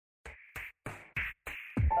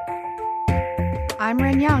I'm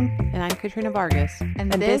Ren Young. And I'm Katrina Vargas.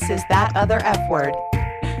 And this is That Other F Word.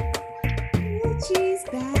 She's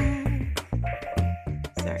back.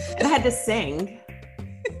 Sorry. And I had to sing.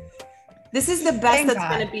 This is the best that's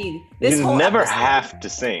going to be. You never have to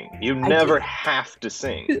sing. You never have to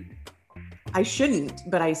sing. I shouldn't,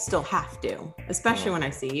 but I still have to. Especially when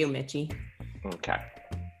I see you, Mitchie. Okay.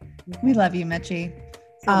 We love you, Mitchie.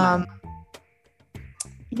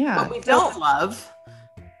 Yeah. What we don't love.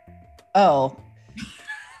 Oh.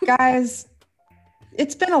 Guys,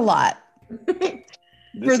 it's been a lot.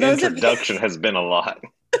 This introduction has been a lot.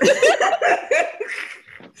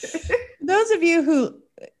 Those of you who,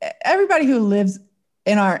 everybody who lives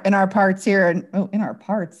in our parts here, and in our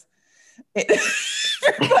parts,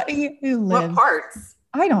 everybody who lives. What parts?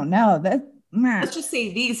 I don't know. Let's just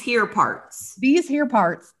say these here parts. These here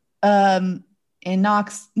parts. In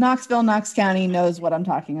Knoxville, Knox County knows what I'm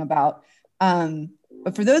talking about.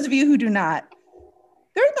 But for those of you who do not,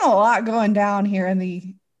 there's been a lot going down here in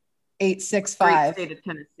the 865 state of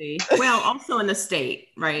Tennessee. Well, also in the state,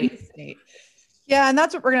 right? Yeah, and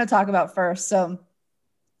that's what we're going to talk about first. So,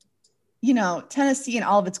 Tennessee in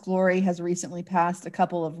all of its glory has recently passed a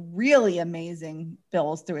couple of really amazing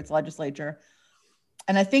bills through its legislature.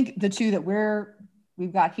 And I think the two that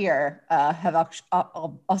we've got here have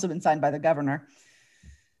also been signed by the governor.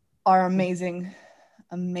 Our amazing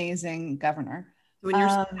governor. When you're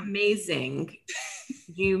saying amazing,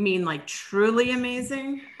 do you mean like truly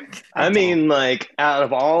amazing? I mean, like, out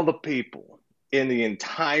of all the people in the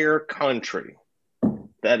entire country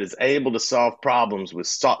that is able to solve problems with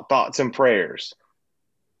thoughts and prayers,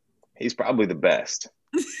 he's probably the best.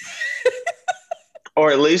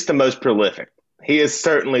 Or at least the most prolific. He has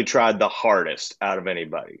certainly tried the hardest out of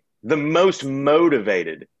anybody. The most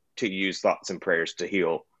motivated to use thoughts and prayers to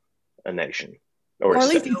heal a nation. Or at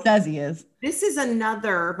least he says he is. This is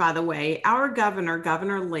another, by the way, our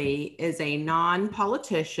Governor Lee, is a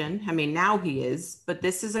non-politician. I mean, now he is, but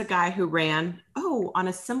this is a guy who ran, on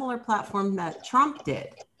a similar platform that Trump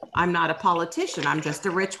did. I'm not a politician. I'm just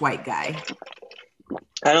a rich white guy.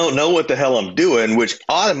 I don't know what the hell I'm doing, which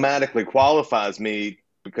automatically qualifies me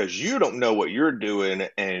because you don't know what you're doing.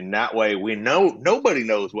 And that way we know nobody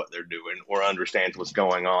knows what they're doing or understands what's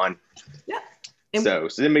going on. Yeah. So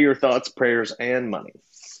send me your thoughts, prayers, and money.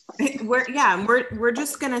 We're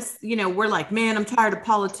just gonna, we're like, man, I'm tired of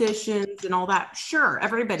politicians and all that. Sure,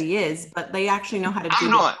 everybody is, but they actually know how to do it. I'm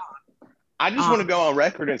not. I just want to go on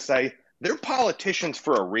record and say they're politicians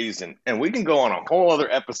for a reason, and we can go on a whole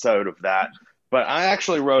other episode of that. But I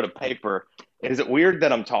actually wrote a paper. Is it weird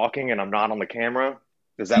that I'm talking and I'm not on the camera?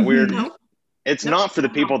 Is that weird? No. It's not for the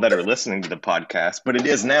people that are listening to the podcast, but it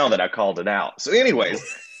is now that I called it out. So anyways,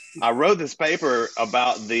 I wrote this paper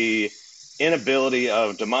about the inability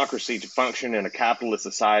of democracy to function in a capitalist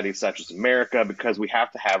society such as America because we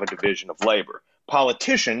have to have a division of labor.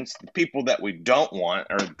 Politicians, the people that we don't want,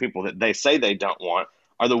 or the people that they say they don't want,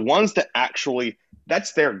 are the ones that actually,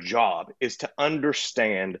 that's their job, is to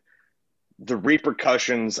understand the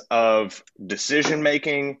repercussions of decision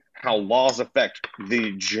making, how laws affect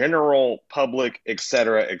the general public, et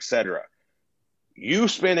cetera, et cetera. You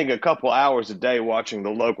spending a couple hours a day watching the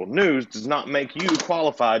local news does not make you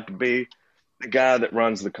qualified to be the guy that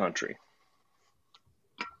runs the country.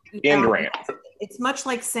 End rant. It's much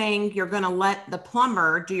like saying you're going to let the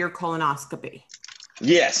plumber do your colonoscopy.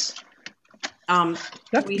 Yes.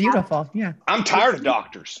 That's beautiful. Yeah. I'm tired of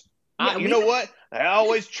doctors. You know what? They're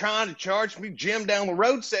always trying to charge me. Jim down the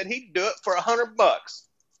road said he'd do it for $100.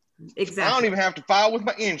 Exactly. I don't even have to file with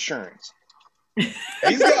my insurance.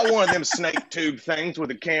 He's got one of them snake tube things with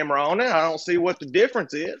a camera on it. I don't see what the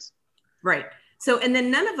difference is. Right. So, and then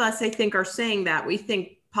none of us, I think, are saying that. We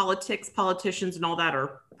think politicians and all that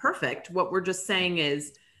are perfect. What we're just saying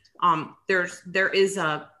is there's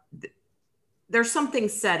something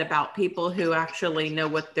said about people who actually know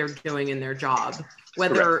what they're doing in their job.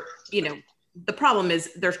 Whether, the problem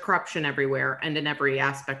is there's corruption everywhere and in every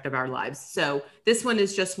aspect of our lives. So this one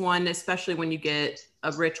is just one, especially when you get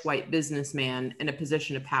a rich white businessman in a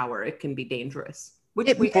position of power, it can be dangerous.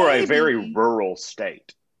 For a very rural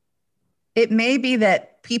state. It may be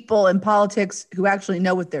that people in politics who actually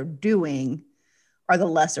know what they're doing are the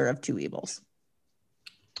lesser of two evils.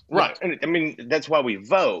 Right. And I mean, that's why we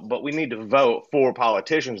vote, but we need to vote for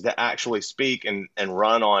politicians that actually speak and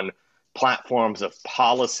run on platforms of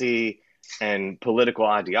policy and political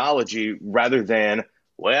ideology rather than,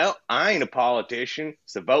 well, I ain't a politician,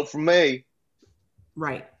 so vote for me.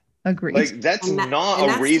 Right. Agreed. Like, that's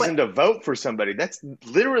not a reason to vote for somebody. That's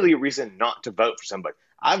literally a reason not to vote for somebody.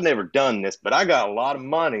 I've never done this, but I got a lot of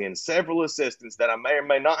money and several assistants that I may or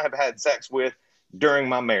may not have had sex with during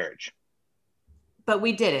my marriage. but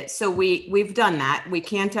we did it. So we've done that. We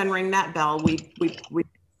can't unring that bell. We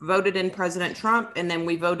voted in President Trump, and then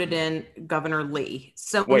we voted in Governor Lee.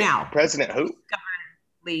 So Wait, now President who? Governor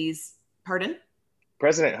Lee's, pardon?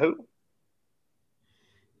 President who?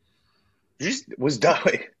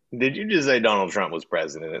 Did you just say Donald Trump was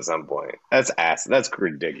president at some point? That's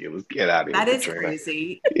ridiculous. Get out of here. That is Katrina.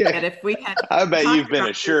 crazy. Yeah. And if we had, I bet you've been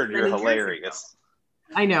about assured this you're many years hilarious.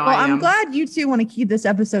 I know. Well, I am. I'm glad you two want to keep this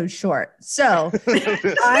episode short. So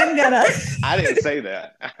I'm gonna. I didn't say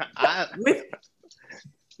that.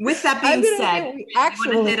 With that being said, we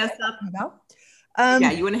you want to hit us up?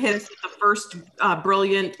 You want to hit us with the first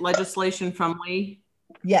brilliant legislation from Lee?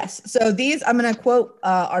 Yes. So I'm going to quote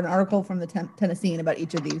an article from the Tennessean about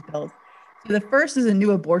each of these bills. So the first is a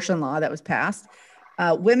new abortion law that was passed.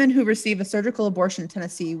 Women who receive a surgical abortion in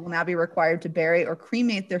Tennessee will now be required to bury or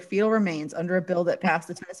cremate their fetal remains under a bill that passed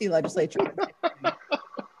the Tennessee legislature.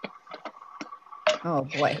 Oh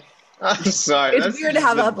boy. I'm sorry. It's weird to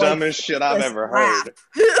have the up dumbest shit I've ever heard.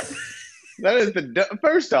 That is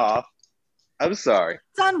first off, I'm sorry.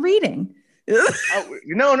 It's on reading.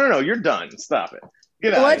 No. You're done. Stop it.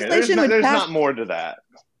 Get out of here. There's not more to that.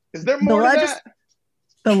 Is there more to that?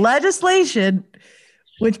 The legislation,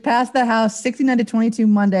 which passed the House 69-22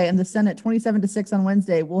 Monday and the Senate 27-6 on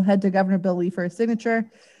Wednesday, will head to Governor Bill Lee for his signature.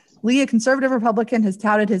 Lee, a conservative Republican, has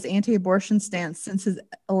touted his anti-abortion stance since his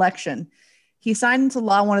election. He signed into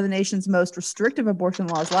law one of the nation's most restrictive abortion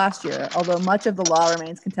laws last year, although much of the law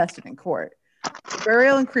remains contested in court. The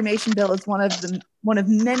burial and cremation bill is one of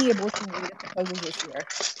many abortion-related proposals this year.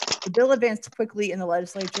 The bill advanced quickly in the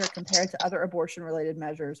legislature compared to other abortion-related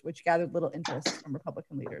measures, which gathered little interest from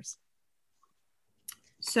Republican leaders.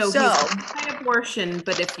 So he's anti-abortion,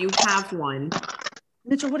 but if you have one,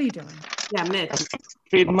 Mitchell, what are you doing? Yeah, Mitch.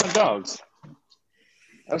 Feeding my dogs.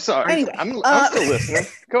 I'm sorry. Anyway, I'm still listening.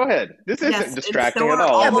 Go ahead. This isn't distracting at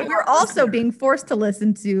all. Yeah, but we're also being forced to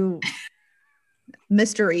listen to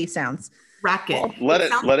mystery sounds. Racket. Well,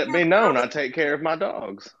 let it be known I take care of my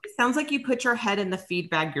dogs. It sounds like you put your head in the feed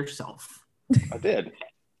bag yourself. I did.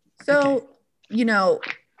 So,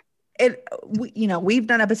 we've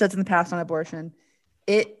done episodes in the past on abortion.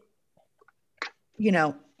 You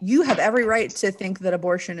have every right to think that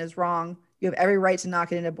abortion is wrong. You have every right to not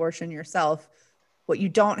get an abortion yourself. What you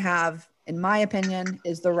don't have, in my opinion,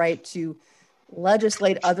 is the right to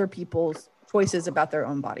legislate other people's choices about their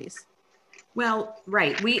own bodies. Well,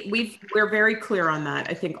 right. We're very clear on that.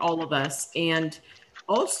 I think all of us. And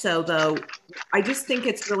also, though, I just think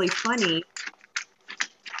it's really funny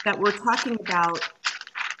that we're talking about.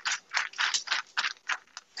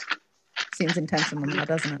 Seems intentional now,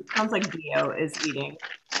 doesn't it? Sounds like Dio is eating.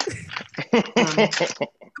 The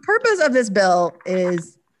purpose of this bill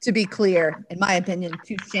is, to be clear, in my opinion,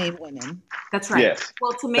 to shame women. That's right. Yes.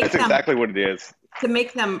 Well, that's exactly what it is. To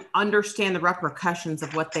make them understand the repercussions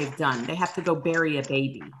of what they've done. They have to go bury a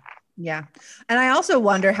baby. Yeah. And I also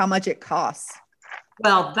wonder how much it costs.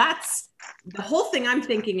 Well, that's the whole thing I'm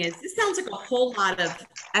thinking is this sounds like a whole lot of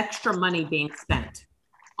extra money being spent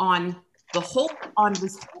on this whole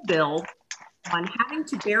bill on having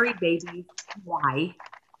to bury babies. Why?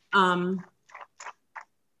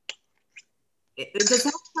 Does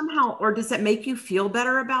that somehow, or does it make you feel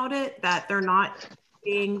better about it that they're not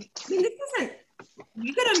being, this isn't,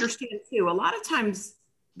 you could understand too, a lot of times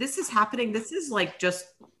this is happening, this is like just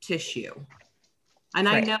tissue. And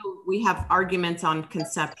right. I know we have arguments on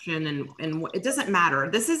conception and it doesn't matter.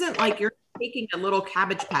 This isn't like you're taking a little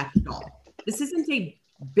Cabbage Patch doll. This isn't a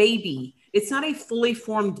baby. It's not a fully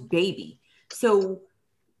formed baby. So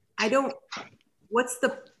okay.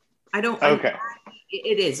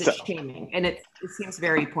 It's shaming and it seems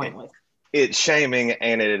very pointless. It's shaming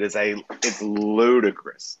and it's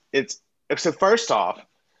ludicrous. So first off,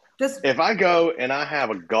 if I go and I have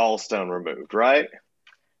a gallstone removed, right?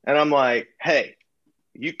 And I'm like, hey,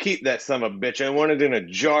 you keep that son of a bitch. I want it in a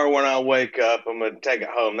jar when I wake up. I'm going to take it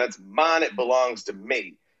home. That's mine. It belongs to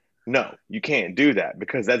me. No, you can't do that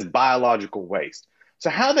because that's biological waste. So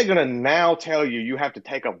how are they going to now tell you have to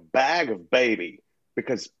take a bag of baby?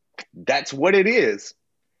 Because that's what it is.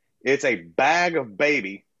 It's a bag of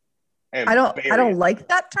baby. And I don't like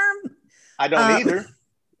that term. I don't either.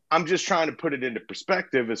 I'm just trying to put it into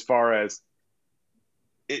perspective as far as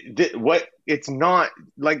it's not,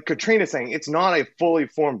 like Katrina's saying, it's not a fully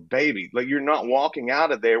formed baby. Like you're not walking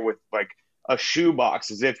out of there with like a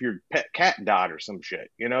shoebox as if your pet cat died or some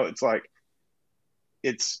shit. It's like,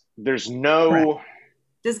 there's no. Right.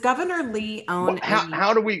 Does Governor Lee own?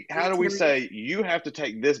 How do we say you have to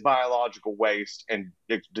take this biological waste and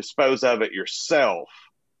dispose of it yourself?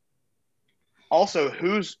 Also,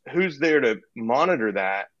 who's there to monitor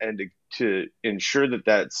that and to ensure that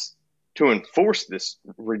that's to enforce this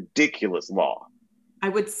ridiculous law? I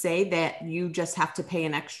would say that you just have to pay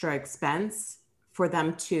an extra expense for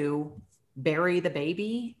them to bury the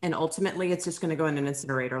baby, and ultimately it's just going to go in an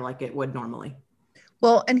incinerator like it would normally.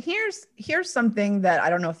 Well, and here's something that I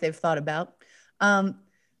don't know if they've thought about.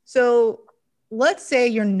 So let's say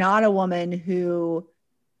you're not a woman who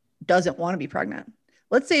doesn't want to be pregnant.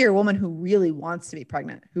 Let's say you're a woman who really wants to be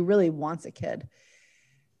pregnant, who really wants a kid.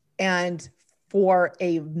 And for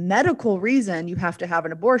a medical reason, you have to have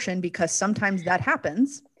an abortion because sometimes that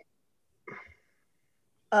happens.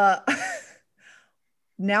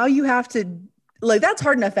 Now you have to, like, that's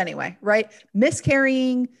hard enough anyway, right?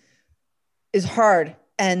 Miscarrying is hard.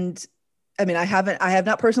 And I mean, I have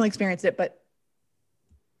not personally experienced it, but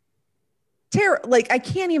like, I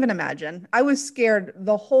can't even imagine. I was scared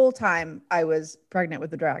the whole time I was pregnant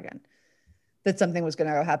with the dragon that something was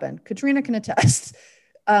going to happen. Katrina can attest.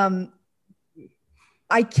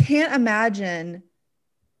 I can't imagine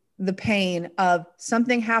the pain of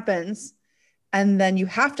something happens and then you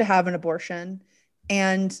have to have an abortion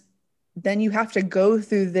and then you have to go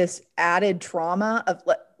through this added trauma of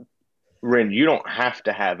Ren, you don't have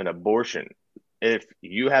to have an abortion. If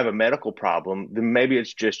you have a medical problem, then maybe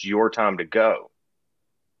it's just your time to go.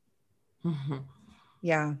 Mm-hmm.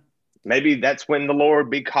 Yeah. Maybe that's when the Lord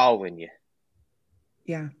be calling you.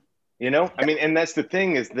 Yeah. You know, I mean, and that's the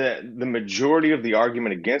thing is that the majority of the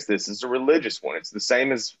argument against this is a religious one. It's the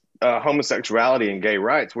same as homosexuality and gay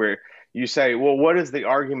rights, where you say, well, what is the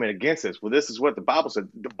argument against this? Well, this is what the Bible said.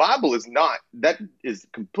 The Bible is not, that is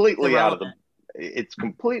completely irrelevant. It's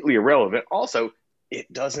completely irrelevant. Also,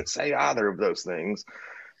 it doesn't say either of those things.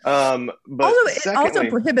 But also, it also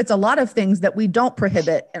prohibits a lot of things that we don't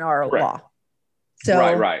prohibit in our law. So,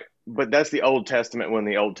 right. But that's the Old Testament when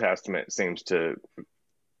the Old Testament seems to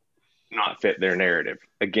not fit their narrative.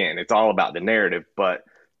 Again, it's all about the narrative, but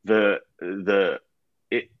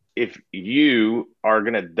if you are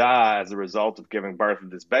going to die as a result of giving birth to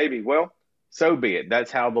this baby, well, so be it.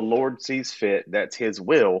 That's how the Lord sees fit. That's his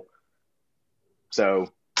will.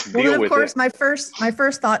 So well, then, of course, my first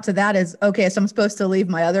thought to that is, okay, so I'm supposed to leave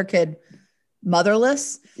my other kid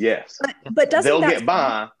motherless. Yes. But they'll get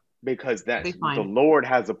by because the Lord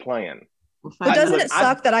has a plan. But doesn't it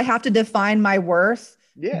suck that I have to define my worth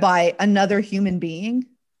by another human being?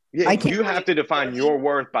 Yeah, you have to define your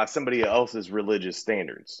worth by somebody else's religious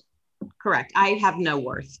standards. Correct. I have no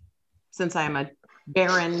worth since I am a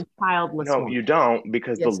barren, childless woman. You don't,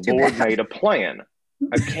 because the Lord made a plan.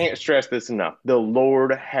 I can't stress this enough. The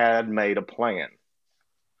Lord had made a plan.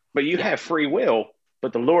 But you have free will,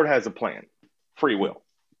 but the Lord has a plan. Free will.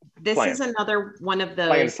 This is another one of those.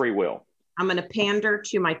 Plan free will. I'm going to pander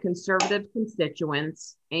to my conservative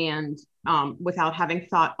constituents and without having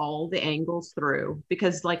thought all the angles through,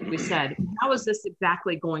 because like we said, how is this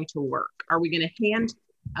exactly going to work? Are we going to hand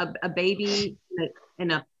a baby in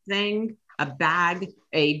a thing, a bag,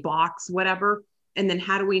 a box, whatever? And then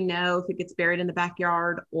how do we know if it gets buried in the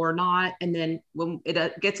backyard or not? And then when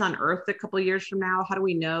it gets unearthed a couple of years from now, how do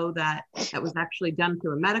we know that that was actually done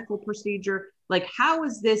through a medical procedure? Like, how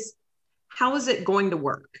is it going to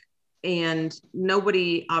work? And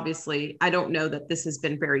nobody, obviously, I don't know that this has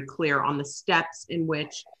been very clear on the steps in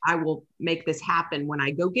which I will make this happen. When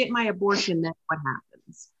I go get my abortion, then what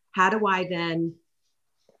happens? How do I then?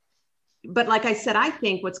 But like I said, I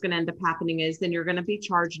think what's going to end up happening is then you're going to be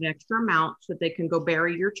charged an extra amount so that they can go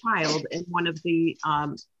bury your child in one of the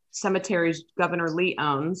cemeteries Governor Lee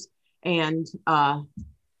owns. And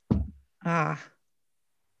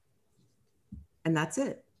that's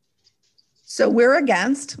it. So we're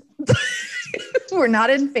against. We're not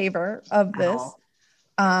in favor of this.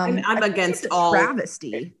 I'm against all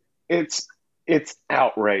travesty. It's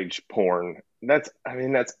outrage porn. That's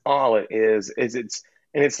all it is.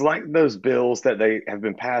 It's like those bills that they have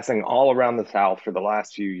been passing all around the South for the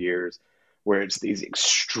last few years, where it's these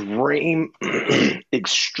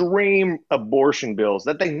extreme abortion bills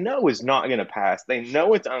that they know is not going to pass. They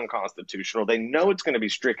know it's unconstitutional. They know it's going to be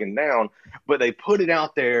stricken down, but they put it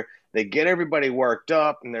out there. They get everybody worked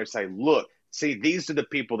up and they say, look, see, these are the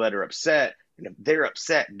people that are upset. And if they're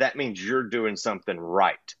upset, that means you're doing something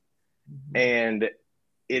right. Mm-hmm. And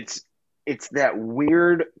it's that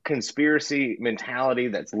weird conspiracy mentality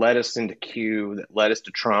that's led us into Q, that led us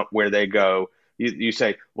to Trump, where they go, you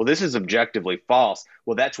say, well, this is objectively false.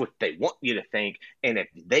 Well, that's what they want you to think. And if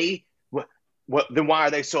then why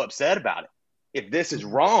are they so upset about it? If this is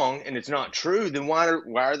wrong and it's not true, then why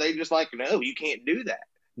are they just like, no, you can't do that?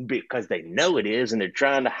 Because they know it is and they're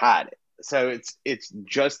trying to hide it. So it's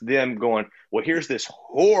just them going, well, here's this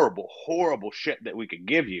horrible, horrible shit that we could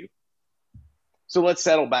give you. So let's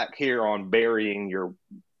settle back here on burying your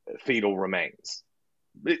fetal remains.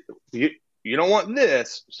 You don't want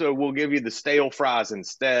this, so we'll give you the stale fries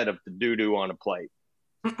instead of the doo-doo on a plate.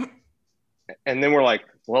 And then we're like,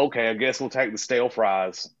 well, okay, I guess we'll take the stale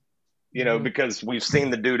fries, because we've seen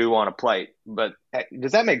the doo-doo on a plate. But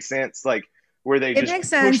does that make sense? Like, where they it just makes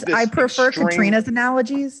sense. I prefer Katrina's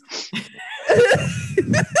analogies.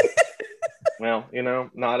 Well,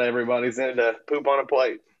 not everybody's into poop on a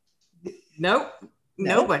plate. Nope.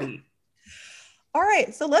 Nobody. All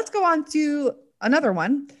right, so let's go on to another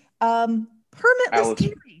one. Permitless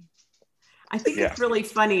carry. I think it's really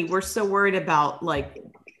funny. We're so worried about like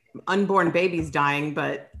unborn babies dying,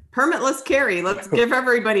 but permitless carry. Let's give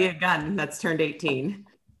everybody a gun that's turned 18.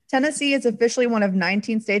 Tennessee is officially one of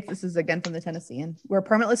 19 states. This is again from the Tennessean, where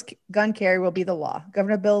permitless gun carry will be the law.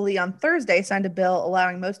 Governor Bill Lee on Thursday signed a bill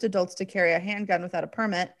allowing most adults to carry a handgun without a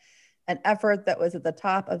permit, an effort that was at the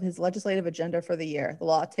top of his legislative agenda for the year. The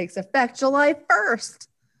law takes effect July 1st.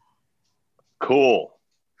 Cool.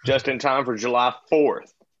 Just in time for July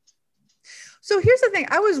 4th. So here's the thing.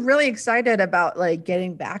 I was really excited about like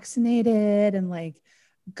getting vaccinated and like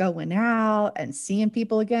going out and seeing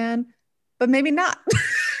people again, but maybe not.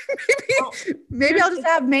 maybe I'll just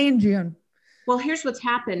have May and June. Well, here's what's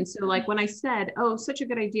happened. So like when I said, oh, such a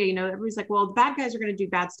good idea, everybody's like, well, the bad guys are going to do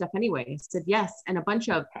bad stuff anyway. I said, yes. And a bunch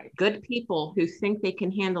of good people who think they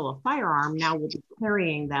can handle a firearm now will be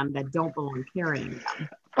carrying them that don't belong carrying them.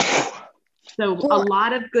 So a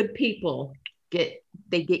lot of good people get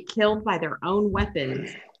killed by their own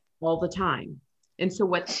weapons all the time. And so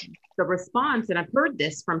what's the response, and I've heard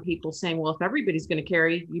this from people saying, well, if everybody's going to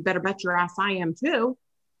carry, you better bet your ass I am too.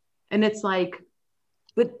 And it's like,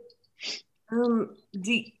 but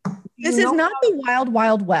this is not the wild,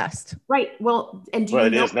 wild west. Right. Well, and do you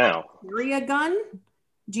know is now. Carry a gun?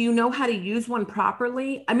 Do you know how to use one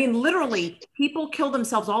properly? I mean, literally, people kill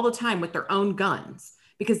themselves all the time with their own guns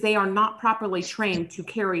because they are not properly trained to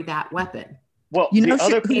carry that weapon. Well, who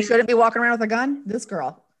shouldn't be walking around with a gun? This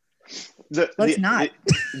girl.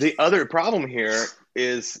 The other problem here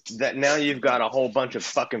is that now you've got a whole bunch of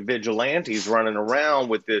fucking vigilantes running around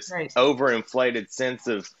with this overinflated sense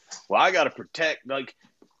of, well, I got to protect, like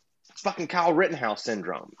fucking Kyle Rittenhouse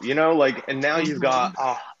syndrome, and now you've got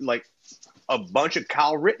like a bunch of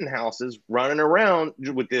Kyle Rittenhouses running around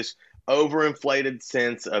with this overinflated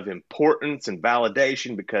sense of importance and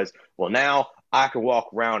validation because, well, now I can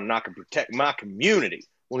walk around and I can protect my community.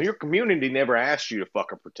 Well, your community never asked you to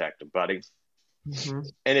fucking protect them, buddy. Mm-hmm.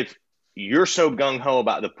 And if you're so gung-ho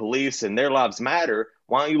about the police and their lives matter,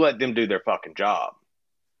 why don't you let them do their fucking job?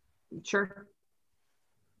 Sure.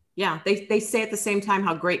 Yeah, they say at the same time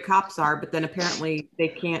how great cops are, but then apparently they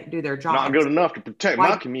can't do their job. Not good enough to protect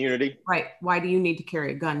my community. Right. Why do you need to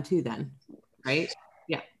carry a gun too then? Right?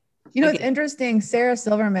 Yeah. It's interesting. Sarah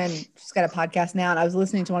Silverman, she's got a podcast now, and I was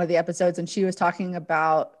listening to one of the episodes, and she was talking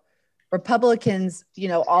about Republicans,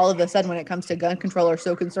 all of a sudden when it comes to gun control are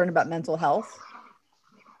so concerned about mental health.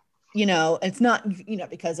 It's not,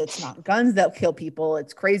 because it's not guns that kill people,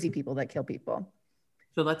 it's crazy people that kill people.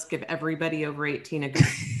 So let's give everybody over 18 a gun.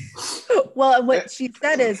 Well, what she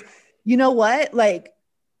said is, you know what? Like,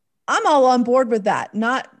 I'm all on board with that.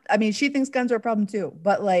 She thinks guns are a problem too,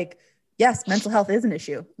 but like, yes, mental health is an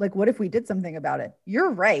issue. Like, what if we did something about it?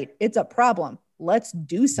 You're right. It's a problem. Let's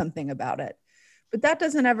do something about it. But that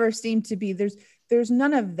doesn't ever seem to be, there's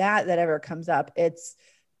none of that ever comes up. It's,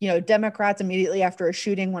 Democrats immediately after a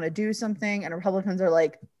shooting want to do something and Republicans are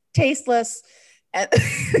like tasteless.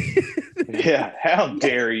 Yeah. How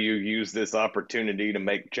dare you use this opportunity to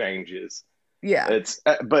make changes? Yeah.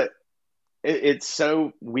 It's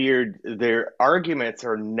so weird. Their arguments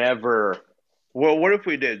are never, well, what if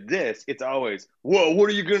we did this? It's always, well, what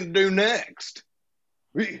are you going to do next?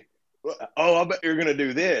 Oh, I bet you're going to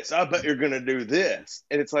do this. I bet you're going to do this.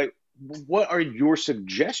 And it's like, what are your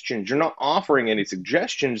suggestions? You're not offering any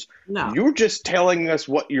suggestions. No. You're just telling us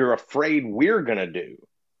what you're afraid we're going to do.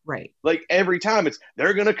 Right. Like every time it's,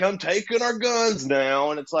 they're going to come taking our guns now.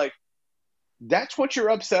 And it's like, that's what you're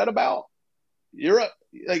upset about? You're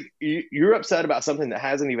upset about something that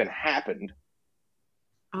hasn't even happened.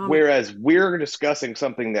 Whereas we're discussing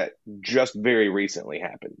something that just very recently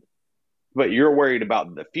happened. But you're worried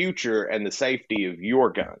about the future and the safety of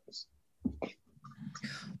your guns.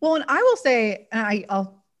 Well, and I will say, and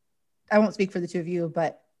I won't speak for the two of you,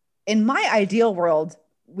 but in my ideal world,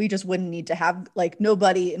 we just wouldn't need to have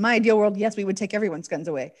nobody. In my ideal world, yes, we would take everyone's guns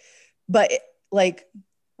away. But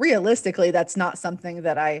realistically, that's not something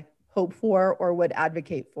that I hope for or would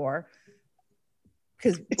advocate for.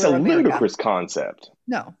 Because it's a ludicrous concept.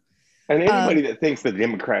 No. And anybody that thinks the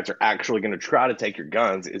Democrats are actually going to try to take your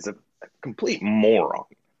guns is a a complete moron.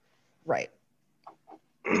 Right.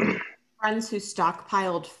 Friends who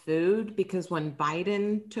stockpiled food because when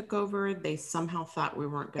Biden took over, they somehow thought we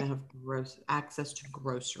weren't going to have access to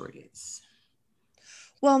groceries.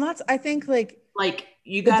 Well, that's, I think like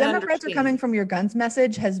you the got Democrats are coming from your guns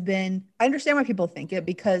message has been, I understand why people think it,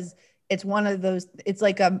 because it's one of those, it's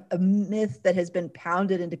like a myth that has been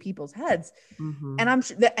pounded into people's heads. Mm-hmm. And I'm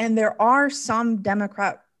sure that, and there are some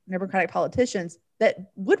Democratic politicians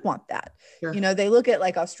that would want that. Sure. You know, they look at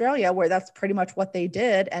like Australia, where that's pretty much what they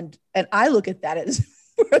did. And I look at that as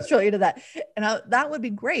Australia to that. And that would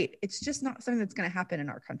be great. It's just not something that's going to happen in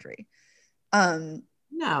our country.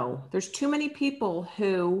 No, there's too many people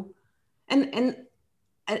who, and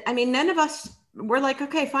I mean, none of us, we're like,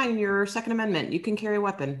 okay, fine, your Second Amendment, you can carry a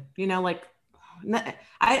weapon, you know, like,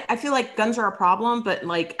 I feel like guns are a problem, but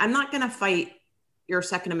like, I'm not going to fight your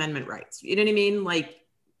Second Amendment rights. You know what I mean? Like,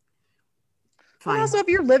 fine. Also, if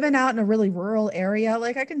you're living out in a really rural area,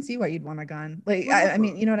 like I can see why you'd want a gun. Like, I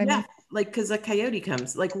mean, you know what I mean? Like, because a coyote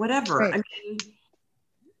comes, like, whatever. Right. I mean,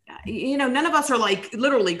 you know, none of us are like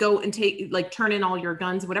literally go and take, like, turn in all your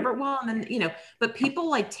guns, whatever. Well, and then, you know, but people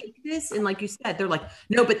like take this and like you said, they're like,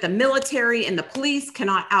 no, but the military and the police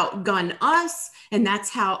cannot outgun us. And that's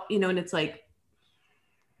how, you know, and it's like,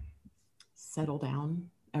 settle down.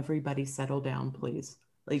 Everybody settle down, please.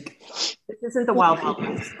 Like, this isn't the Wild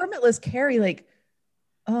West. Permitless carry, like,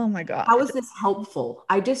 oh my God. How is this helpful?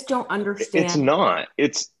 I just don't understand. It's not.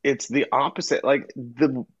 It's the opposite. Like,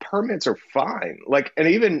 the permits are fine. Like, and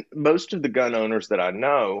even most of the gun owners that I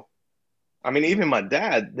know, I mean, even my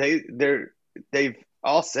dad, they've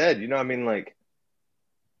all said, you know, I mean, like,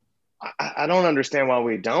 I don't understand why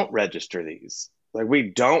we don't register these. Like,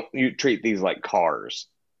 you treat these like cars.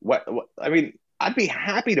 What I mean, I'd be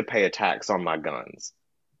happy to pay a tax on my guns.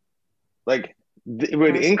 Like, it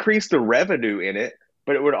would increase the revenue in it,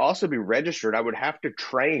 but it would also be registered. I would have to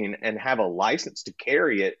train and have a license to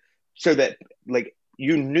carry it so that, like,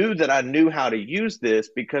 you knew that I knew how to use this,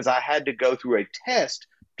 because I had to go through a test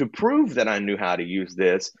to prove that I knew how to use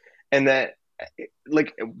this. And that,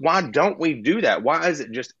 like, why don't we do that? Why is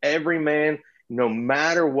it just every man, no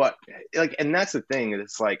matter what? Like, and that's the thing.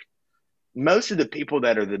 It's like, most of the people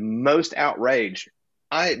that are the most outraged,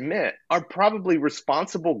 I admit, are probably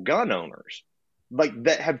responsible gun owners, like,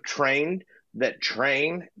 that have trained,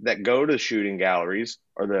 that go to shooting galleries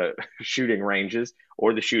or the shooting ranges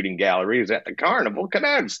or the shooting galleries at the carnival. Come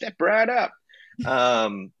on, step right up.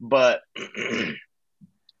 But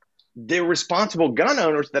they're responsible gun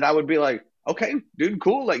owners that I would be like, okay, dude,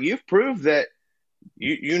 cool. Like, you've proved that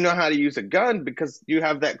you know how to use a gun because you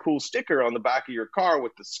have that cool sticker on the back of your car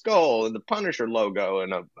with the skull and the Punisher logo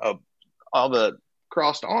and all the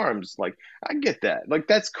crossed arms. Like, I get that. Like,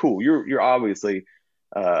 that's cool. You're obviously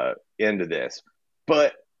into this,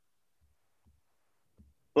 but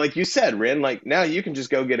like you said, Ren, like, now you can just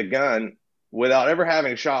go get a gun without ever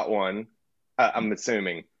having shot one. I'm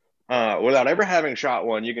assuming without ever having shot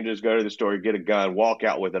one, you can just go to the store, get a gun, walk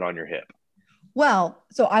out with it on your hip. Well,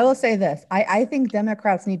 so I will say this. I think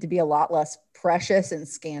Democrats need to be a lot less precious and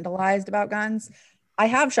scandalized about guns. I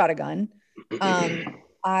have shot a gun.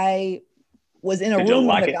 I was in a room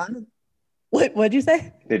with a gun. What'd you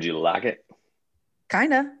say? Did you like it?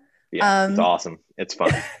 Kind of. Yeah, it's awesome. It's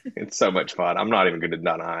fun. It's so much fun. I'm not even going to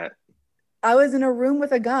deny it. I was in a room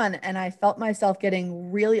with a gun and I felt myself getting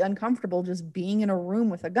really uncomfortable just being in a room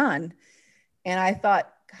with a gun. And I thought,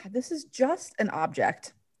 God, this is just an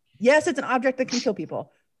object. Yes, it's an object that can kill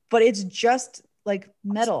people, but it's just like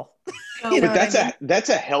metal. But that's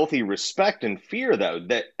a healthy respect and fear, though,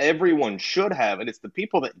 that everyone should have. And it's the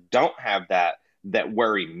people that don't have that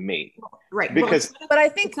worry me. Right. Because, but I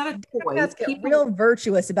think it's not a toy. Democrats get real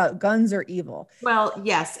virtuous about guns are evil. Well,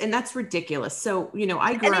 yes. And that's ridiculous. So, you know,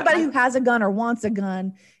 anybody who has a gun or wants a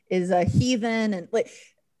gun is a heathen and like,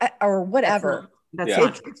 or whatever.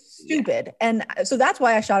 It's stupid. And so that's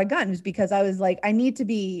why I shot a gun, is because I was like, I'm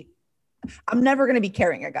never going to be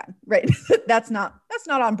carrying a gun. Right. That's not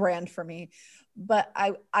on brand for me. But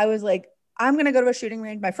I was like, I'm going to go to a shooting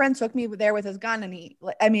range. My friend took me there with his gun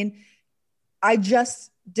and I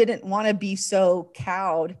just didn't want to be so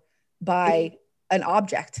cowed by an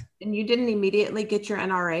object. And you didn't immediately get your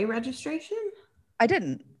NRA registration? I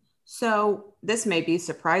didn't. So this may be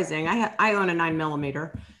surprising. I own a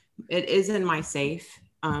 9mm. It is in my safe.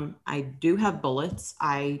 I do have bullets.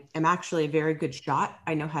 I am actually a very good shot.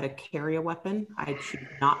 I know how to carry a weapon. I choose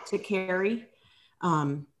not to carry.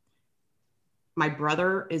 My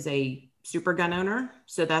brother is a super gun owner.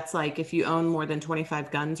 So that's like, if you own more than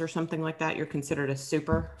 25 guns or something like that, you're considered a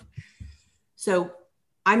super. So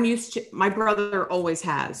I'm used to, my brother always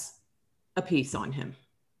has a piece on him.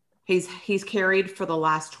 He's carried for the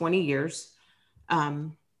last 20 years.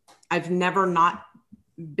 I've never not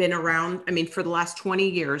been around. I mean, for the last 20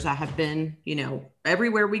 years, I have been,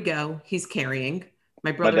 everywhere we go, he's carrying.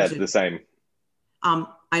 My dad's the same. I'm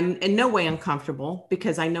in no way uncomfortable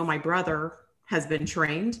because I know my brother has been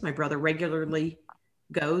trained. My brother regularly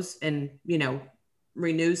goes and,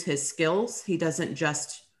 renews his skills. He doesn't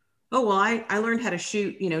just, oh, well, I learned how to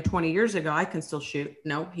shoot, 20 years ago. I can still shoot.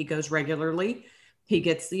 No, he goes regularly. He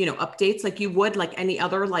gets, updates like you would like any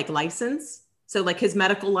other like license. So like his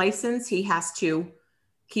medical license, he has to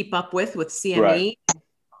keep up with CME. Right.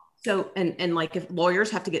 So, and like if lawyers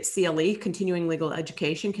have to get CLE, continuing legal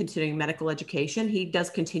education, continuing medical education, he does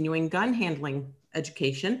continuing gun handling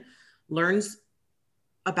education, learns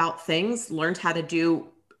about things, learns how to do,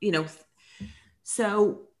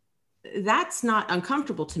 so that's not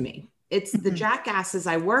uncomfortable to me. It's the jackasses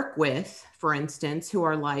I work with, for instance, who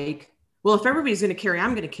are like, well, if everybody's going to carry,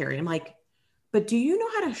 I'm going to carry. I'm like, but do you know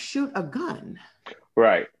how to shoot a gun?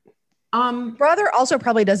 Right. Brother also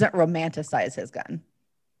probably doesn't romanticize his gun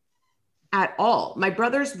at all. My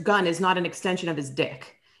brother's gun is not an extension of his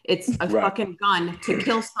dick. It's a fucking gun to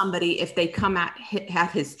kill somebody if they come at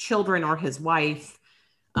his children or his wife,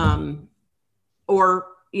 or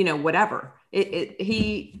whatever.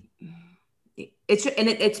 It's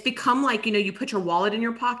become like you put your wallet in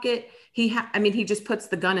your pocket. He just puts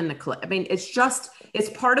the gun in the clip. I mean, it's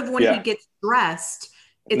part of when he gets dressed.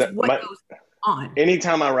 It's goes on.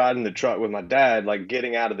 Anytime I ride in the truck with my dad, like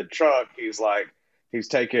getting out of the truck, he's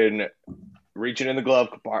reaching in the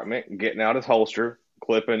glove compartment, getting out his holster,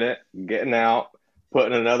 clipping it, getting out,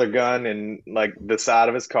 putting another gun in like the side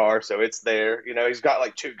of his car. So it's there, he's got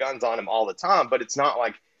like 2 guns on him all the time, but it's not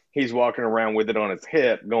like he's walking around with it on his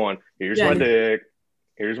hip going, here's my dick.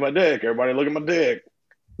 Here's my dick. Everybody look at my dick.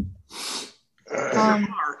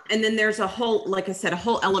 And then there's a whole, like I said, a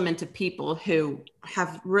whole element of people who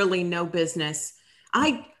have really no business.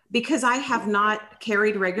 Because I have not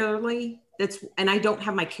carried regularly, and I don't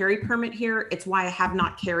have my carry permit here. It's why I have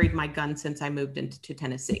not carried my gun since I moved into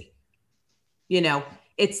Tennessee.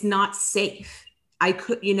 It's not safe.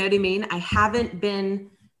 You know what I mean? I haven't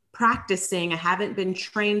been practicing. I haven't been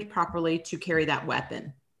trained properly to carry that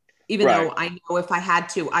weapon, even though I know if I had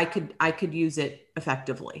to, I could use it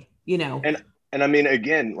effectively, And I mean,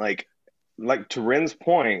 again, like to Ren's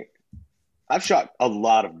point, I've shot a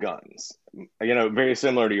lot of guns, very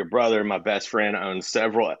similar to your brother. My best friend owns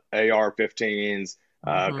several AR-15s,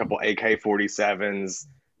 a couple AK-47s,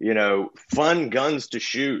 fun guns to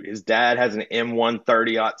shoot. His dad has an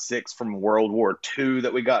M130-06 from World War II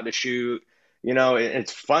that we got to shoot.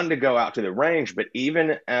 It's fun to go out to the range, but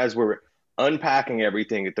even as we're unpacking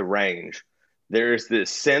everything at the range, there's this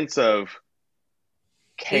sense of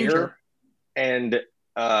care and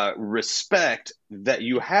respect that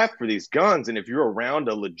you have for these guns. And if you're around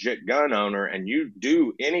a legit gun owner and you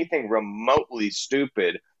do anything remotely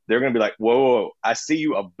stupid, they're going to be like, whoa, I see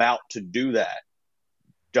you about to do that.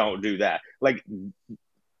 Don't do that. Like,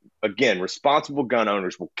 again, responsible gun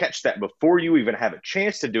owners will catch that before you even have a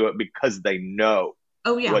chance to do it because they know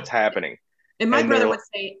what's happening. And my brother would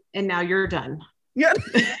say, and now you're done. Yeah.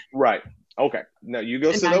 Right. Okay. Now you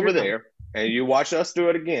go sit over there and you watch us do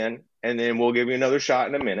it again, and then we'll give you another shot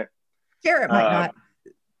in a minute. Garrett might not.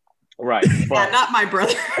 Right. But not my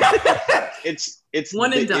brother. it's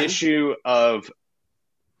one the issue of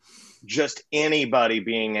just anybody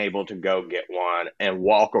being able to go get one and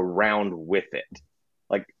walk around with it.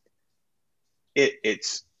 Like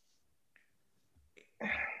it's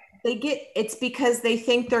because they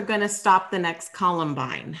think they're going to stop the next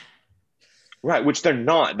Columbine. Right, which they're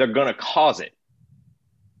not. They're going to cause it.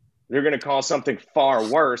 They're going to cause something far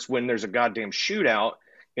worse when there's a goddamn shootout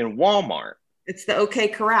in Walmart. It's the OK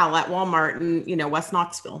Corral at Walmart in, West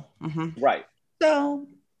Knoxville. Mm-hmm. Right. So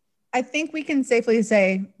I think we can safely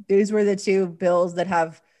say these were the 2 bills that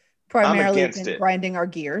have primarily been grinding our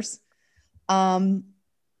gears. In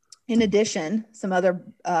addition, some other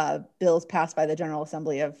bills passed by the General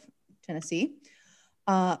Assembly of Tennessee.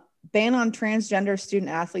 Ban on transgender student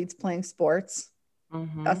athletes playing sports.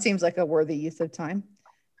 Mm-hmm. That seems like a worthy use of time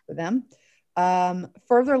for them.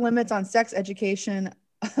 Further limits on sex education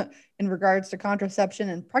in regards to contraception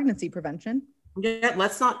and pregnancy prevention. Yeah,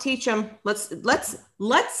 let's not teach them. Let's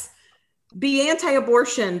be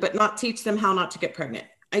anti-abortion, but not teach them how not to get pregnant.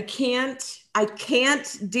 I can't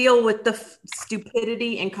deal with the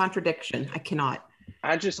stupidity and contradiction. I cannot.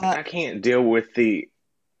 I can't deal with the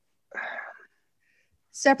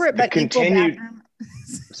separate but continued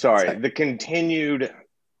the continued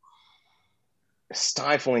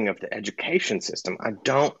stifling of the education system.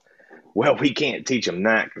 well, we can't teach them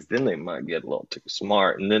that because then they might get a little too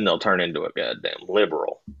smart and then they'll turn into a goddamn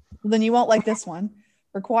liberal. Well, then you won't like this one.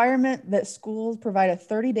 Requirement that schools provide a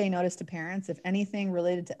 30-day notice to parents if anything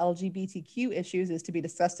related to LGBTQ issues is to be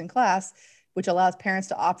discussed in class, which allows parents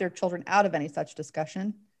to opt their children out of any such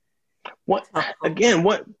discussion. What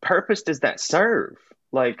purpose does that serve?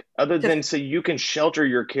 Like, other than so you can shelter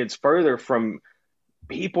your kids further from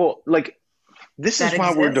people, like, this is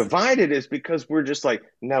why we're divided, is because we're just like,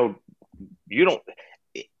 no, you don't.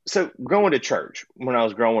 So going to church when I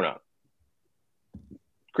was growing up,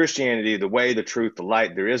 Christianity, the way, the truth, the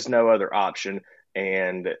light, there is no other option.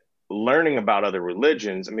 And learning about other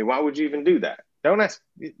religions, I mean, why would you even do that? Don't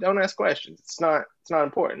ask questions. It's not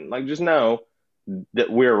important. Like, just know that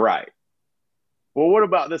we're right. Well, what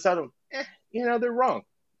about this other one? They're wrong.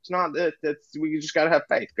 It's not that's we just got to have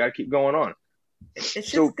faith. Got to keep going on.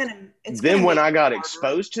 When I got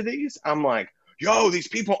exposed to these, I'm like, yo, these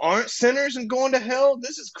people aren't sinners and going to hell.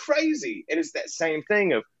 This is crazy. And it's that same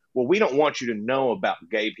thing of, well, we don't want you to know about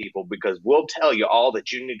gay people because we'll tell you all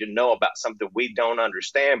that you need to know about something we don't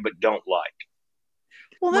understand but don't like.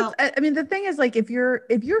 Well, the thing is, like, if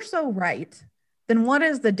you're so right, then what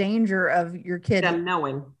is the danger of your kid them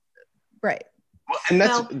knowing? Right. Well, and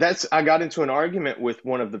that's I got into an argument with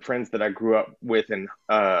one of the friends that I grew up with in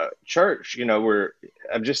church, where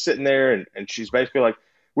I'm just sitting there and she's basically like,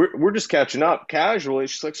 we're just catching up casually.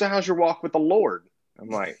 She's like, so how's your walk with the Lord? I'm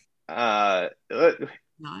like, not.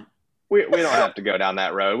 We don't have to go down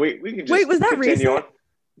that road. We can just was that continue recent? on.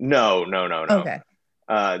 No. Okay.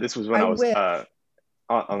 This was when I was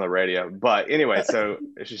on the radio. But anyway, so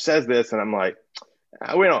she says this, and I'm like,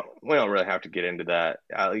 we don't really have to get into that.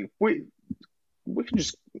 We can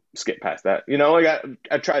just skip past that. Like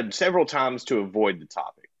I tried several times to avoid the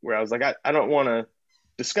topic where I was like, I don't want to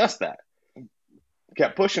discuss that.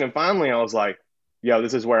 Kept pushing, and finally I was like, yo,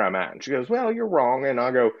 this is where I'm at. And she goes, well, you're wrong. And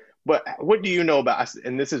I go, but what do you know about,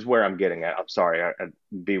 and this is where I'm getting at. I'm sorry, I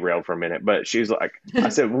derailed for a minute, but she's like, I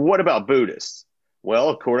said, well, what about Buddhists? Well,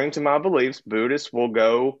 according to my beliefs, Buddhists will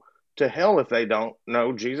go to hell if they don't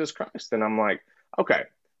know Jesus Christ. And I'm like, okay,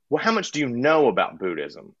 well, how much do you know about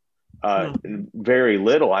Buddhism? Very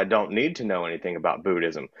little. I don't need to know anything about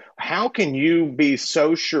Buddhism. How can you be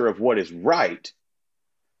so sure of what is right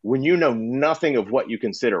when you know nothing of what you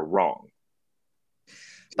consider wrong?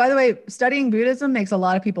 By the way, studying Buddhism makes a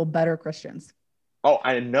lot of people better Christians. Oh,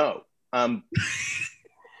 I know.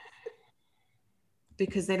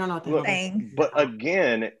 Because they don't know what they're saying. But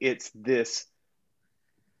again, it's this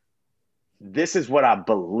is what I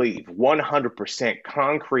believe, 100%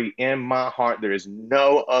 concrete in my heart. There is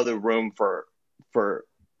no other room for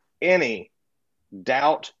any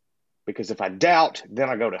doubt, because if I doubt, then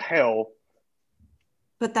I go to hell.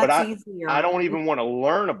 But that's easier. I don't even want to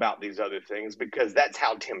learn about these other things because that's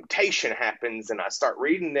how temptation happens. And I start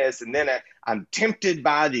reading this, and then I'm tempted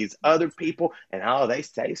by these other people, and they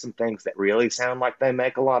say some things that really sound like they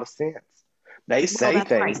make a lot of sense. They say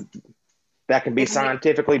things that can be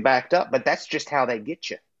scientifically backed up, but that's just how they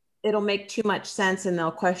get you. It'll make too much sense, and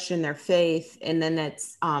they'll question their faith, and then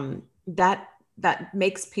it's that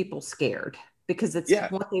makes people scared because it's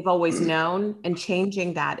what they've always known, and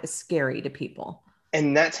changing that is scary to people.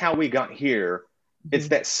 And that's how we got here. Mm-hmm. It's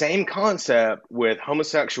that same concept with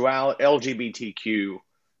homosexuality, LGBTQ.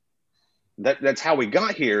 That's how we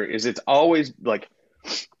got here. Is it's always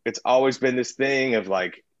been this thing of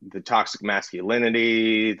like the toxic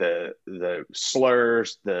masculinity, the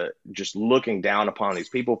slurs, the just looking down upon these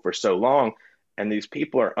people for so long, and these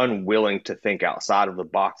people are unwilling to think outside of the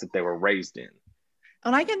box that they were raised in.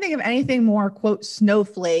 And I can think of anything more, quote,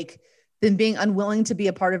 snowflake than being unwilling to be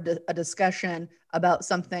a part of a discussion about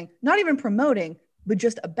something, not even promoting, but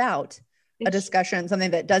just about a discussion,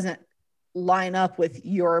 something that doesn't line up with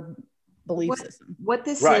your belief system. What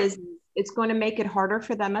this is, it's going to make it harder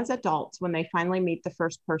for them as adults when they finally meet the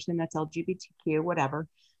first person that's LGBTQ, whatever.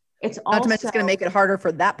 It's also, not to mention it's going to make it harder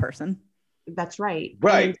for that person. That's right.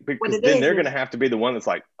 Right. Because then they're going to have to be the one that's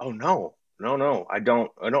like, oh, no, I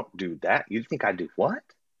don't do that. You think I do what?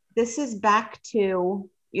 This is back to,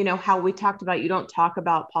 how we talked about, you don't talk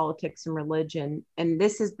about politics and religion. And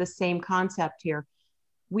this is the same concept here.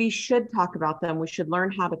 We should talk about them. We should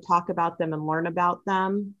learn how to talk about them and learn about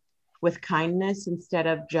them with kindness instead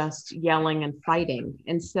of just yelling and fighting.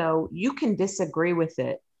 And so you can disagree with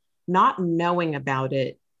it. Not knowing about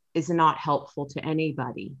it is not helpful to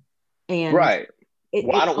anybody. And I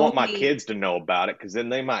don't want my kids to know about it because then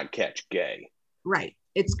they might catch gay. Right.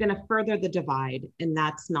 It's going to further the divide. And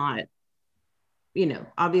that's not,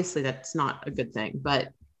 obviously that's not a good thing,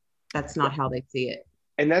 but that's not how they see it.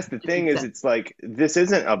 And that's the thing is, it's like, this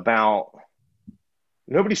isn't about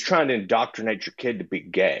nobody's trying to indoctrinate your kid to be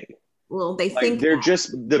gay. Well, they Like think they're that.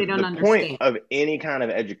 just They don't the point understand. of any kind of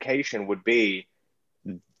education would be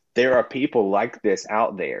there are people like this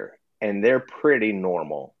out there and they're pretty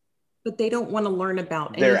normal. But they don't want to learn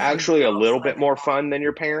about They're anything actually a else little like bit more that. fun than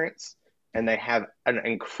your parents and they have an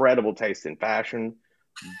incredible taste in fashion.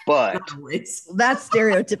 But Not always. That's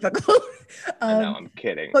stereotypical. I know, I'm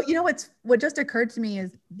kidding. But you know what just occurred to me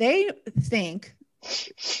is they think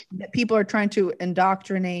that people are trying to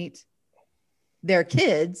indoctrinate their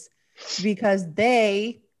kids because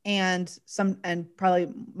they and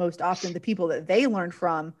probably most often the people that they learned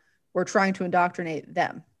from were trying to indoctrinate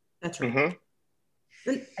them. That's right.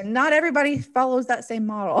 Mm-hmm. And not everybody follows that same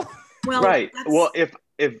model. Well, Right. Well, if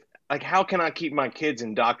like, how can I keep my kids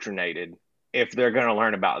indoctrinated if they're going to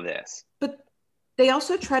learn about this? but they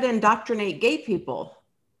also try to indoctrinate gay people,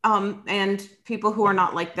 and people who are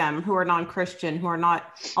not like them, who are non-Christian, who are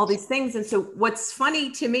not all these things. And so what's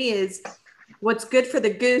funny to me is what's good for the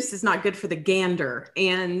goose is not good for the gander.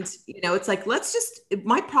 And, it's like,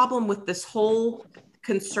 my problem with this whole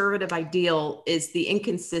conservative ideal is the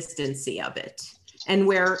inconsistency of it. And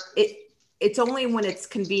where it's only when it's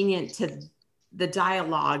convenient to the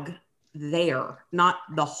dialogue there, not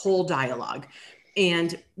the whole dialogue.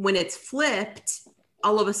 And when it's flipped,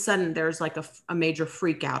 all of a sudden there's like a major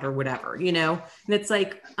freak out or whatever, and it's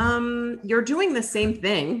like, you're doing the same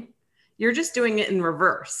thing. You're just doing it in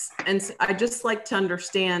reverse. And so I just like to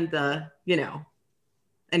understand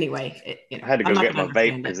anyway. I had to go get my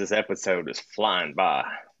vape because this episode is flying by.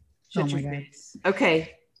 Shut your face.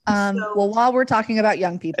 Okay. Well, while we're talking about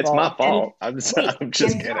young people, it's my fault. I'm just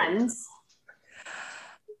kidding. Guns.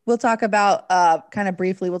 We'll talk about kind of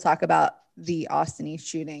briefly. We'll talk about the Austin East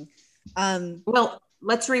shooting. Well,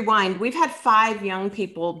 let's rewind. We've had 5 young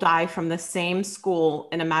people die from the same school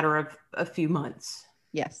in a matter of a few months.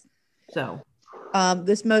 Yes. So,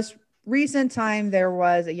 this most recent time, there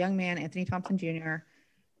was a young man, Anthony Thompson Jr.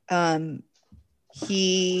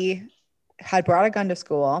 He had brought a gun to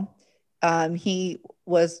school. The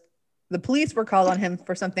police were called on him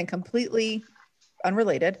for something completely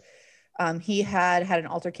unrelated. He had an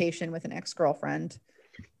altercation with an ex-girlfriend,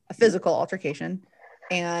 a physical altercation.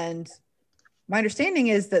 And my understanding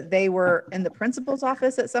is that they were in the principal's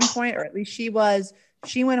office at some point, or at least she was.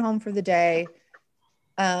 She went home for the day.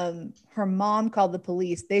 Her mom called the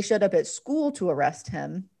police. They showed up at school to arrest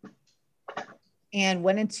him and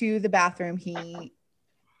went into the bathroom. He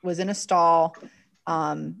was in a stall.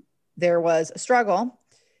 There was a struggle.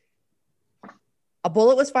 A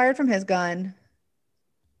bullet was fired from his gun.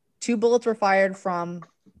 2 bullets were fired from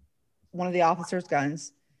one of the officers'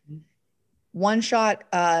 guns. One shot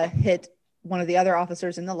hit one of the other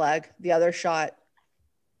officers in the leg. The other shot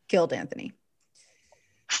killed Anthony.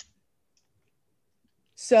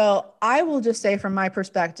 So I will just say from my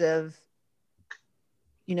perspective,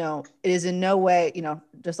 it is in no way,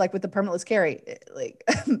 just like with the permitless carry,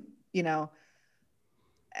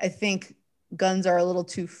 I think guns are a little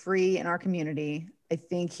too free in our community. I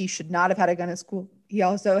think he should not have had a gun at school. He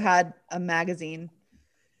also had a magazine.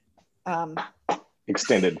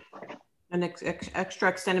 Extended. An extra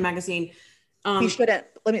extended magazine. He shouldn't.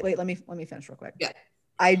 Let me finish real quick. Yeah.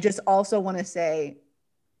 I just also want to say,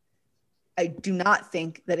 I do not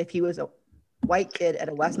think that if he was a white kid at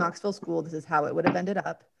a West Knoxville school, this is how it would have ended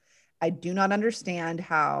up. I do not understand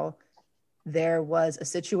how there was a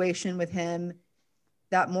situation with him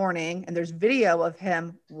that morning, and there's video of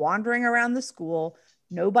him wandering around the school.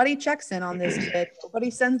 Nobody checks in on this kid. Nobody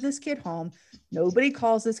sends this kid home. Nobody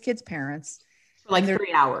calls this kid's parents. For like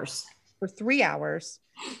 3 hours. For 3 hours.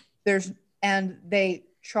 And they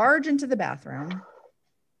charge into the bathroom,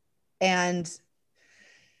 and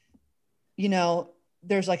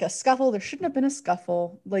there's like a scuffle. There shouldn't have been a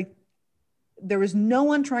scuffle. Like, there was no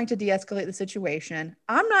one trying to de-escalate the situation.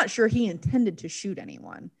 I'm not sure he intended to shoot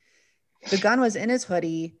anyone. The gun was in his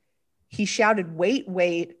hoodie. He shouted, "Wait,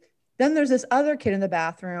 wait." Then there's this other kid in the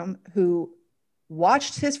bathroom who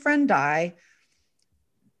watched his friend die.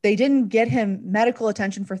 They didn't get him medical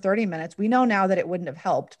attention for 30 minutes. We know now that it wouldn't have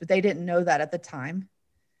helped, but they didn't know that at the time.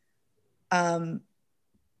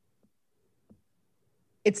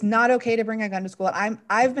 It's not okay to bring a gun to school.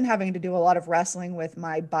 I've been having to do a lot of wrestling with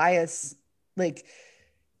my bias. Like,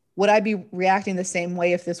 would I be reacting the same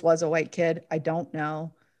way if this was a white kid? I don't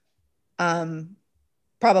know.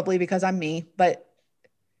 Probably because I'm me, but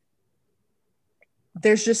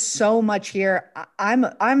there's just so much here.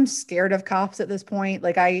 I'm scared of cops at this point.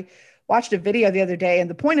 Like, I watched a video the other day, and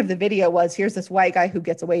the point of the video was, here's this white guy who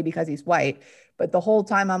gets away because he's white. But the whole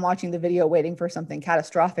time I'm watching the video, waiting for something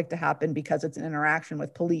catastrophic to happen because it's an interaction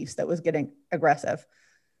with police that was getting aggressive.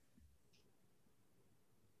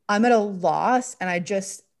 I'm at a loss, and I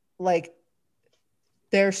just like,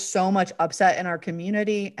 there's so much upset in our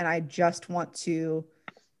community, and I just want to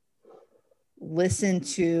listen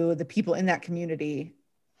to the people in that community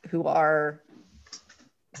who are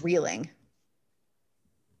reeling.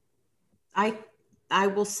 I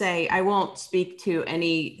will say, I won't speak to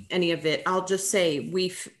any of it. I'll just say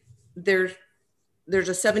there's a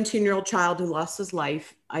 17-year-old child who lost his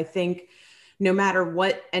life. I think no matter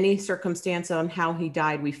what, any circumstance on how he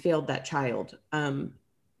died, we failed that child.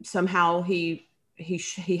 Somehow he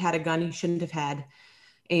had a gun he shouldn't have had.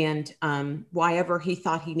 And why ever he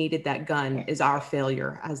thought he needed that gun is our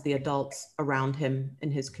failure as the adults around him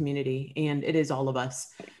in his community. And it is all of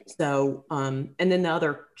us. So, and then the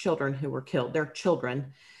other children who were killed, they're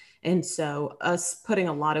children. And so us putting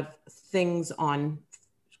a lot of things on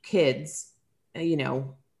kids, you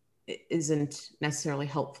know, isn't necessarily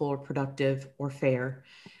helpful or productive or fair.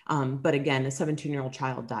 But again, a 17-year-old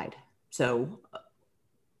child died. So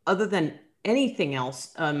other than anything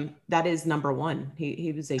else, that is number one.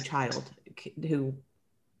 He was a child who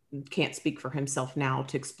can't speak for himself now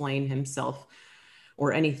to explain himself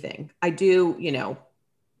or anything. I do, you know,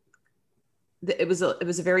 it was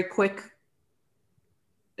a very quick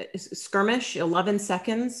skirmish, 11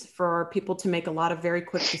 seconds for people to make a lot of very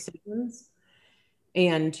quick decisions.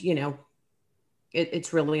 And, you know,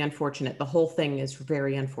 it's really unfortunate. The whole thing is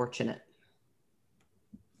very unfortunate.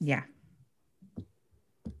 Yeah.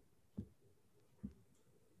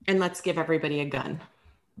 And let's give everybody a gun.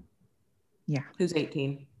 Yeah. Who's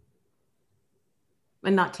 18.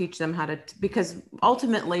 And not teach them how to, because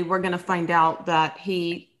ultimately we're going to find out that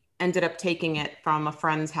he ended up taking it from a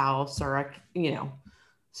friend's house or, you know,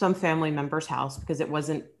 some family member's house because it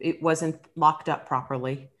wasn't locked up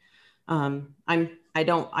properly. I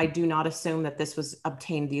do not assume that this was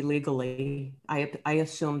obtained illegally. I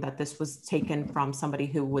assume that this was taken from somebody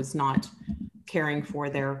who was not caring for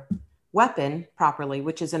their weapon properly,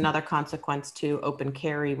 which is another consequence to open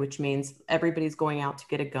carry, which means everybody's going out to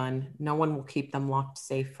get a gun. No one will keep them locked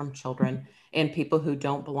safe from children and people who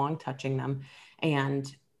don't belong touching them.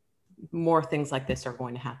 And more things like this are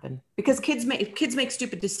going to happen because kids make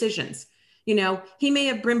stupid decisions. You know, he may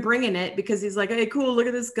have been bringing it because he's like, hey, cool, look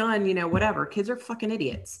at this gun, you know, whatever. Kids are fucking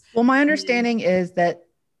idiots. Well, my understanding is that,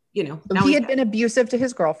 you know, he had been abusive to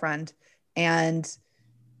his girlfriend, and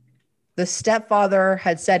the stepfather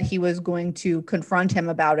had said he was going to confront him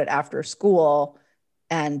about it after school.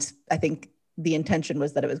 And I think the intention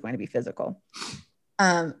was that it was going to be physical.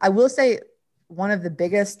 I will say one of the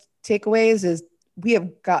biggest takeaways is we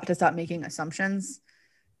have got to stop making assumptions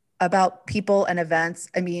about people and events.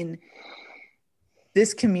 I mean,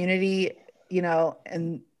 this community, you know,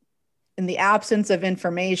 and in the absence of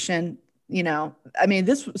information, you know, I mean,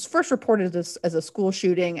 this was first reported as a school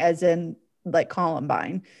shooting, as in like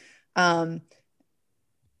Columbine. And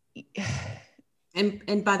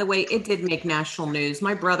by the way, it did make national news.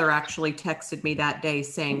 My brother actually texted me that day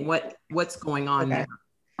saying what's going on there.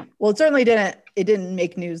 Well, it certainly didn't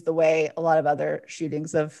make news the way a lot of other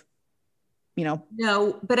shootings of, you know.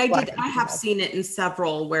 No, but I have seen it in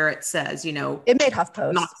several where it says, you know, it made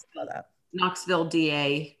HuffPost. Knoxville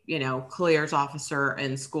DA, you know, clears officer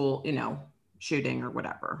in school, you know, shooting or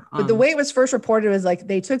whatever. But the way it was first reported was like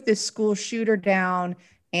they took this school shooter down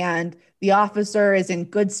and the officer is in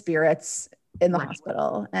good spirits in the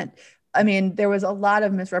hospital. And I mean, there was a lot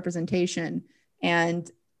of misrepresentation. And,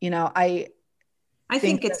 you know, I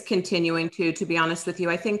think it's continuing to be honest with you.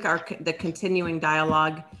 I think the continuing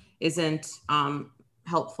dialogue isn't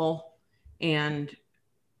helpful. And,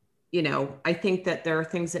 you know, I think that there are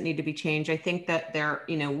things that need to be changed. I think that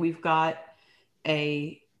you know, we've got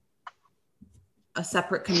a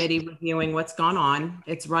separate committee reviewing what's gone on.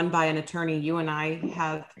 It's run by an attorney you and I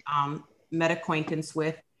have met acquaintance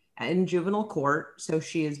with in juvenile court. So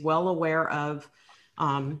she is well aware of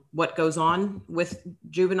what goes on with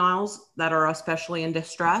juveniles that are especially in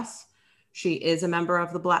distress. She is a member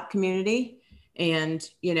of the Black community. And,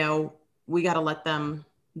 you know, we got to let them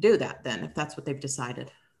do that then, if that's what they've decided.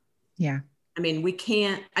 Yeah. I mean, we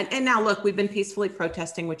can't, and now look, we've been peacefully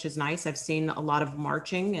protesting, which is nice. I've seen a lot of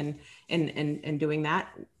marching and doing that.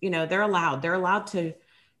 You know, they're allowed to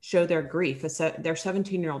show their grief. Their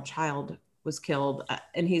 17-year-old child was killed,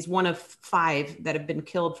 and he's one of 5 that have been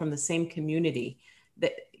killed from the same community.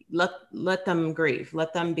 That let them grieve,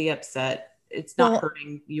 let them be upset. It's not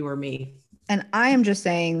hurting you or me. And I am just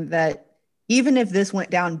saying that even if this went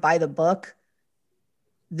down by the book,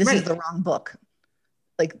 this is the wrong book.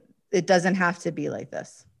 Like, it doesn't have to be like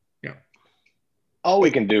this. Yeah. All we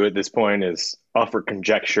can do at this point is offer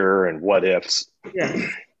conjecture and what ifs. Yeah,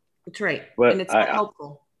 that's right. But and it's not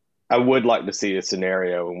helpful. I would like to see a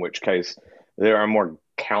scenario in which case there are more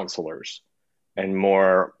counselors and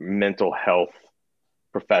more mental health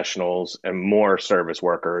professionals and more service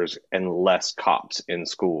workers and less cops in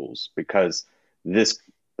schools, because this,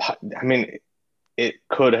 I mean, it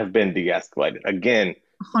could have been de-escalated. Again,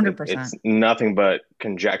 100%. it's nothing but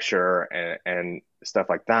conjecture and stuff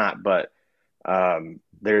like that. But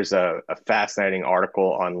there's a fascinating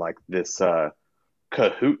article on like this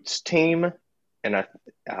Cahoots team, and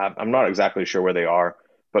I'm not exactly sure where they are,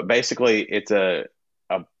 but basically it's a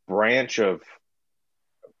branch of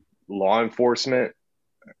law enforcement,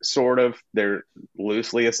 sort of. They're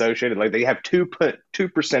loosely associated. Like they have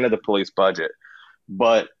 2% of the police budget,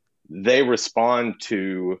 but they respond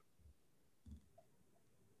to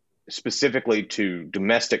specifically to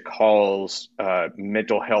domestic calls,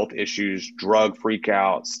 mental health issues, drug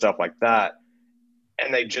freakouts, stuff like that.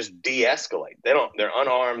 And they just de-escalate. They're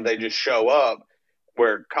unarmed. They just show up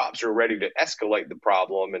where cops are ready to escalate the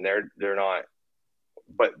problem, and they're not.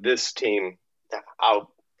 But this team,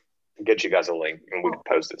 I'll get you guys a link and we can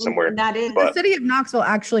post it somewhere. That is, the city of Knoxville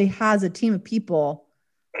actually has a team of people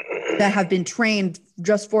that have been trained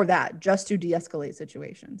just for that, just to de-escalate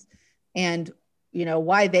situations. And you know,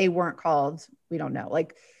 why they weren't called, we don't know.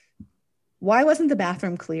 Like, why wasn't the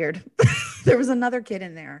bathroom cleared? There was another kid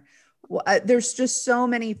in there. There's just so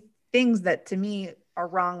many things that to me are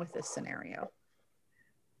wrong with this scenario.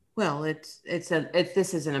 well, this is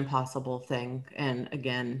an impossible thing. And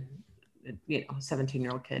again, you know, a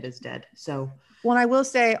 17-year-old kid is dead. So, well, I will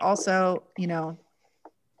say also, you know,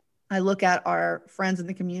 I look at our friends in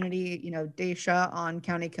the community, you know, Daisha on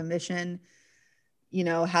county commission, you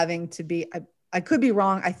know, having to be, I could be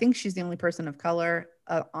wrong. I think she's the only person of color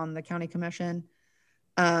on the county commission.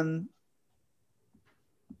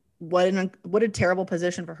 What a terrible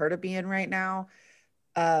position for her to be in right now.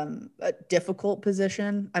 A difficult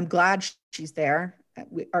position. I'm glad she's there.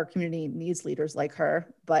 Our community needs leaders like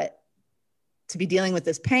her, but to be dealing with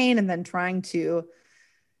this pain and then trying to,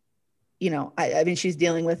 you know, I mean, she's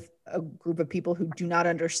dealing with a group of people who do not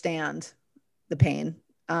understand the pain.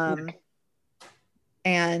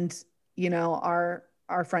 And, you know,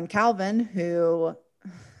 our friend Calvin, who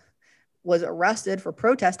was arrested for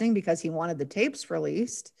protesting because he wanted the tapes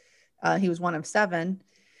released. He was one of 7.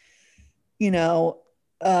 You know,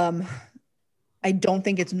 I don't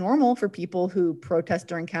think it's normal for people who protest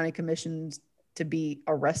during county commissions to be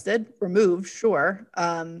arrested, removed, sure.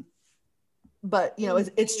 But, you know,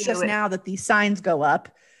 it's just now that these signs go up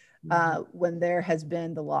when there has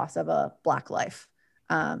been the loss of a Black life.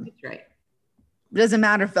 that's right. It doesn't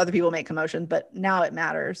matter if other people make commotion, but now it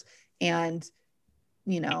matters. And,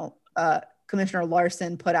 you know, Commissioner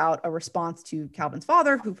Larson put out a response to Calvin's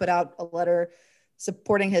father, who put out a letter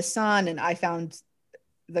supporting his son. And I found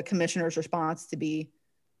the commissioner's response to be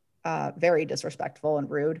very disrespectful and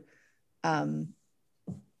rude.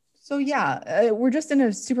 So yeah, we're just in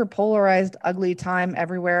a super polarized, ugly time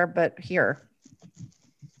everywhere, but here.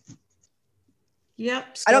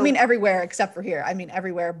 Yep. I don't mean everywhere except for here. I mean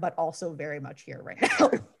everywhere, but also very much here right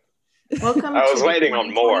now. Welcome. I was to waiting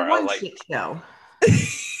on more. I was like, shit show.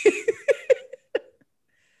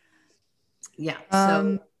 Yeah.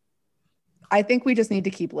 So I think we just need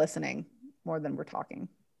to keep listening more than we're talking.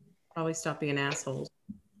 probably stop being assholes,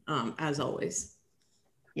 as always.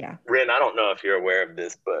 Yeah. Ren, I don't know if you're aware of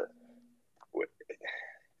this, but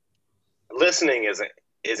listening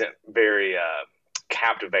isn't very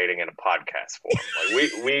captivating in a podcast form.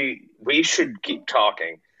 Like we should keep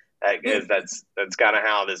talking, because that's kind of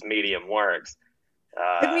how this medium works.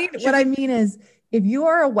 What I mean is, if you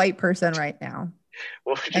are a white person right now,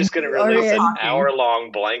 we're just going to release an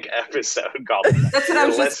hour-long blank episode called That's what I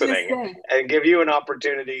was just Listening, gonna say. and give you an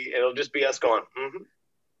opportunity. It'll just be us going,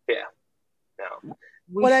 yeah, no.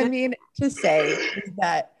 I mean to say is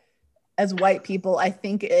that as white people, I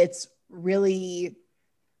think it's really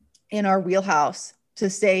in our wheelhouse to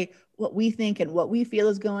say what we think and what we feel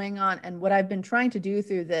is going on. And what I've been trying to do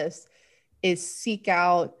through this is seek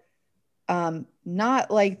out not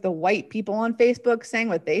like the white people on Facebook saying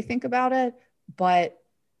what they think about it, but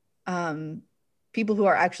people who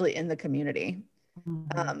are actually in the community,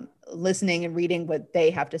 listening and reading what they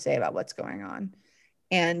have to say about what's going on.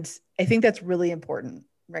 And I think that's really important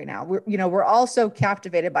right now. We're all so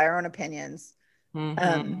captivated by our own opinions.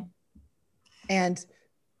 And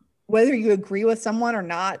whether you agree with someone or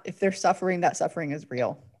not, if they're suffering, that suffering is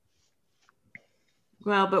real.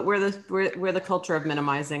 Well, but we're the culture of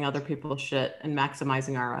minimizing other people's shit and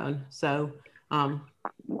maximizing our own. So,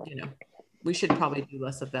 we should probably do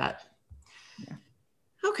less of that. Yeah.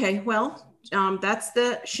 Okay, well, that's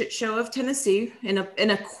the shit show of Tennessee in a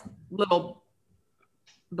little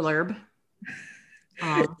blurb.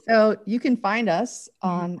 So you can find us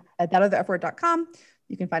on at thatotherfword.com.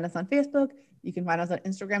 You can find us on Facebook. You can find us on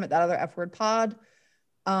Instagram at thatotherfwordpod.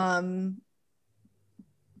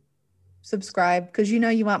 Subscribe because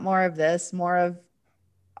you want more of this, more of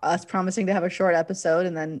us promising to have a short episode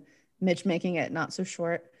and then Mitch making it not so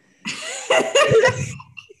short.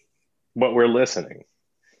 But we're listening.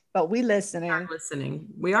 But we listening.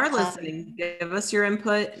 We are listening. Give us your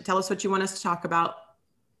input. Tell us what you want us to talk about.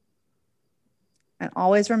 And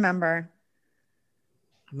always remember,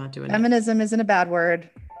 I'm not doing feminism isn't a bad word.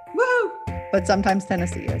 Woo! But sometimes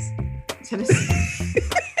Tennessee is.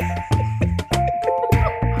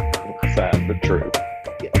 Sad but true.